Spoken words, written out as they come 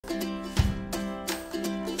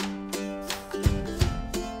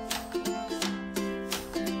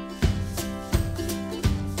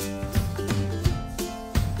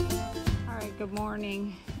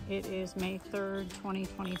It is May 3rd,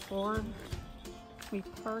 2024. We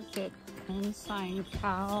parked at Ensign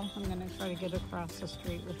Cowall. I'm gonna try to get across the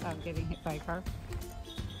street without getting hit by a car.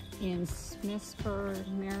 In Smithsburg,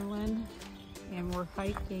 Maryland. And we're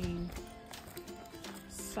hiking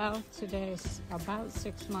south today, about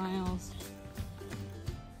 6 miles,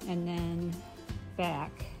 and then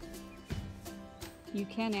back. You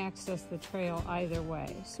can access the trail either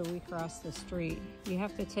way, so we cross the street. You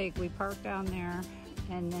have to we park down there,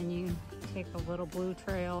 and then you take a little blue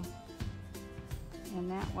trail, and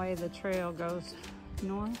that way the trail goes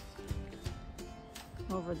north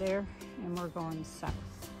over there, and we're going south.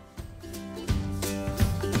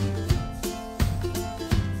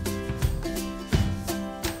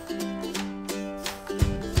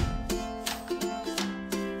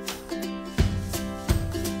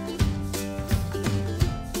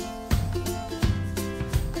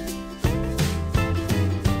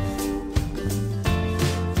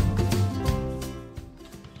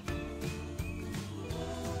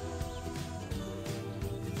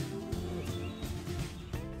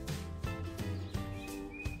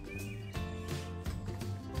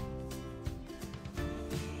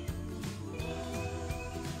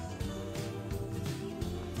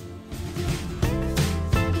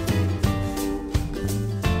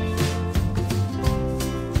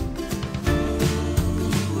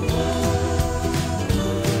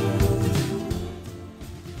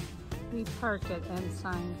 Parked at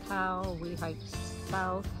Ensign Cowall. We hiked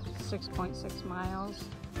south 6.6 miles.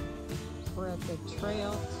 We're at the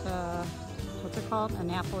trail to, what's it called?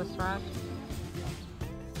 Annapolis Rock.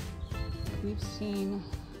 We've seen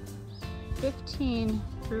 15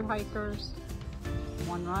 through hikers,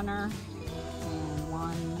 1 runner, and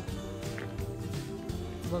 1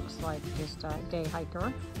 looks like just a day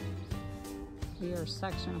hiker. We are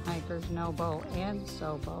section hikers, no bow and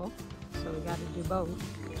sobo, so we got to do both.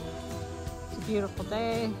 It's a beautiful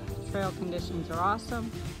day. Trail conditions are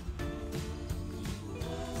awesome.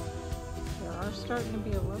 There are starting to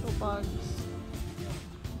be a little bugs.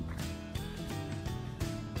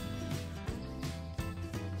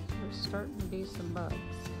 There's starting to be some bugs.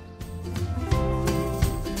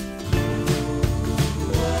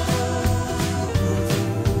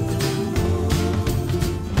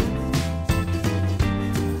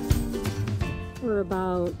 We're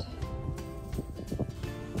about,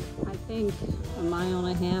 I think, 1.5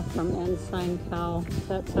 miles from Ensign Cowall. Does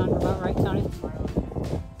that sound about right, Tony? And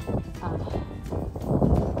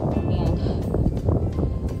this is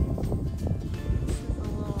a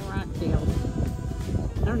little rock field.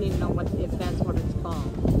 I don't even know if that's what it's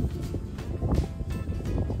called.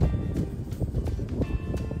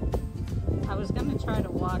 I was gonna try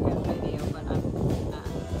to walk in video, but I'm not.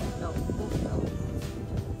 No.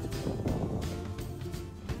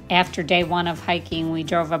 After day 1 of hiking, we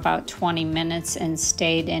drove about 20 minutes and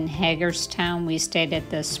stayed in Hagerstown. We stayed at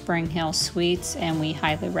the Springhill Suites, and we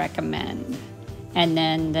highly recommend. And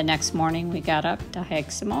then the next morning, we got up to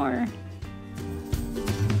hike some more.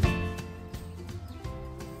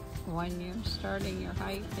 When you're starting your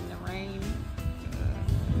hike in the rain,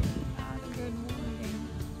 not a good morning.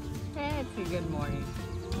 It's a good morning.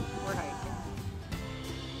 We're hiking.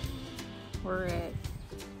 We're at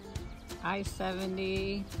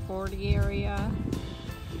I-70, 40 area.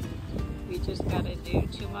 We just got to do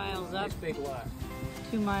 2 miles up,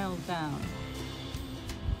 2 miles down.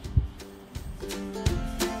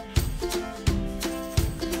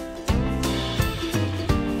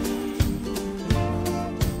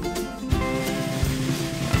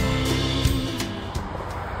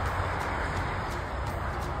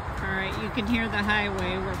 All right, you can hear the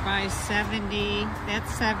highway. We're by 70.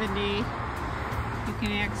 That's 70. You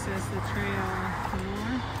can access the trail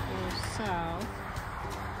north or south.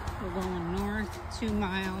 We're going north 2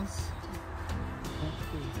 miles.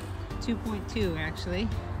 2.2 actually.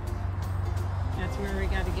 That's where we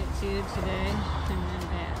got to get to today, and then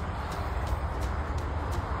back.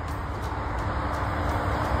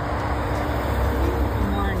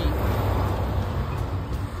 Good morning.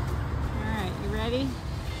 All right, you ready?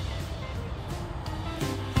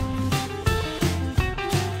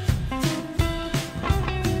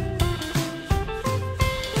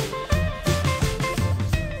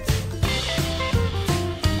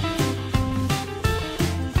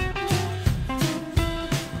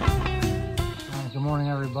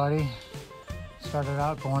 Everybody, started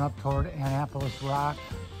out going up toward Annapolis Rock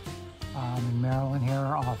in Maryland here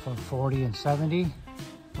off of 40 and 70.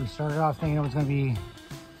 We started off thinking it was going to be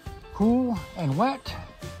cool and wet.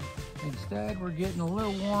 Instead, we're getting a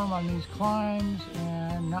little warm on these climbs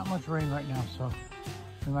and not much rain right now, so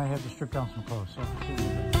we might have to strip down some clothes. So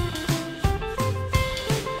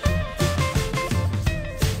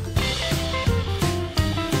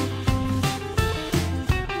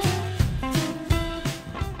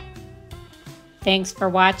Thanks for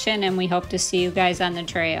watching, and we hope to see you guys on the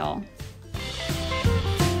trail.